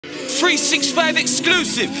365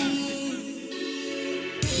 exclusive.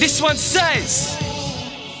 This one says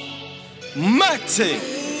Matty.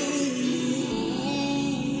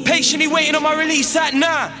 Patiently waiting on my release at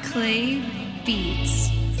now. Clay Beats.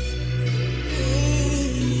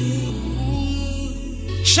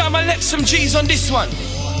 Shout my let some G's on this one.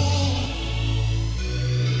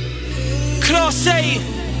 Class A,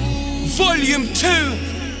 Volume 2,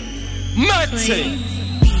 Matty.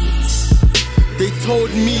 They told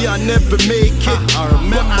me I never make it. I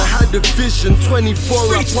remember I had a vision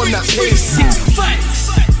 24 up on that page.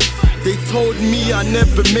 They told me I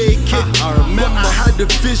never make it. I remember I had a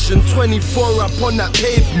vision 24 up on that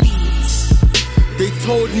pavement. They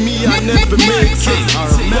told me I never make it. I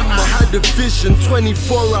remember I had a vision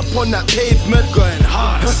 24 up on that pavement. Going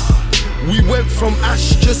hard. We went from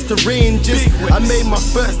ash just to ranges. I made my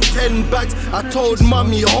first 10 bags. I told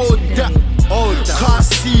mommy hold that. Can't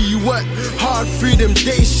see you work hard through them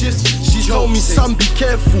day shifts. She told me, son, be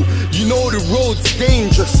careful, you know the road's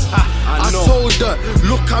dangerous. I told her,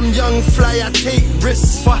 look, I'm young, fly, I take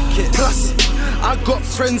risks. Fuck it. Plus, I got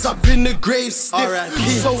friends up in the grave stiff,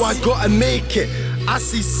 so I gotta make it. I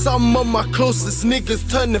see some of my closest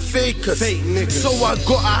niggas turn to fakers. So I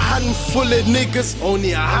got a handful of niggas,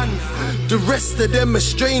 only a handful. The rest of them are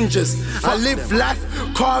strangers. I live life,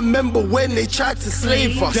 can't remember when they tried to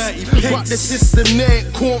slave us. But the system there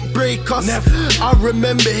can't break us. I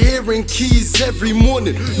remember hearing keys every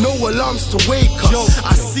morning, no alarms to wake us.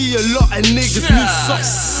 I see a lot of niggas move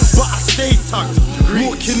socks, but I stay tucked.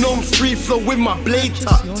 Walking on free flow with my blade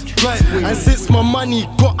tucked. And since my money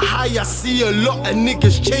got high, I see a lot of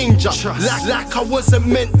niggas change up. Like I wasn't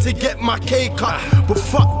meant to get my cake cut. But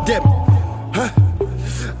fuck them,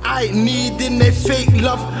 I ain't needing their fake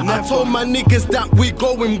love. I told my niggas that we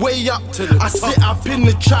going way up. I sit up in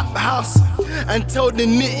the trap house and tell the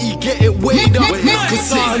nitty get it weighed up.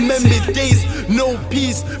 Cause I remember days, no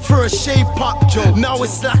peas for a shape up. Now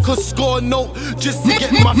it's like a score note just to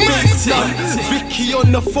get my face done. Vicky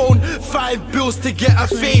on the phone, 5 bills to get her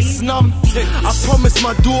face numb. I promised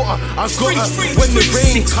my daughter I got her when the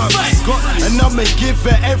rain comes. And I'ma give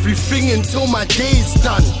her everything until my day's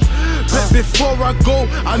done. But before I go,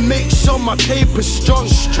 I make sure my paper's strong.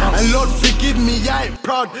 And Lord forgive me, I ain't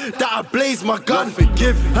proud that I blaze my gun.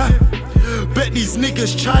 Forgive me. Bet these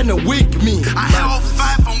niggas tryna wig me. I held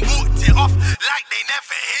 5 and walked it off like they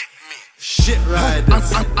never hit me. Shit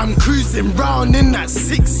riders. I'm cruising round in that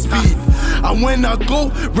 6-speed. And when I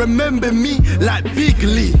go, remember me like Big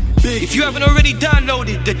Lee. If you haven't already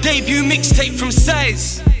downloaded the debut mixtape from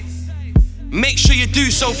Size, make sure you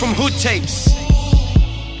do so from Hood Tapes.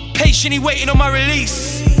 Patiently waiting on my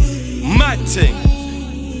release, Mad Thing.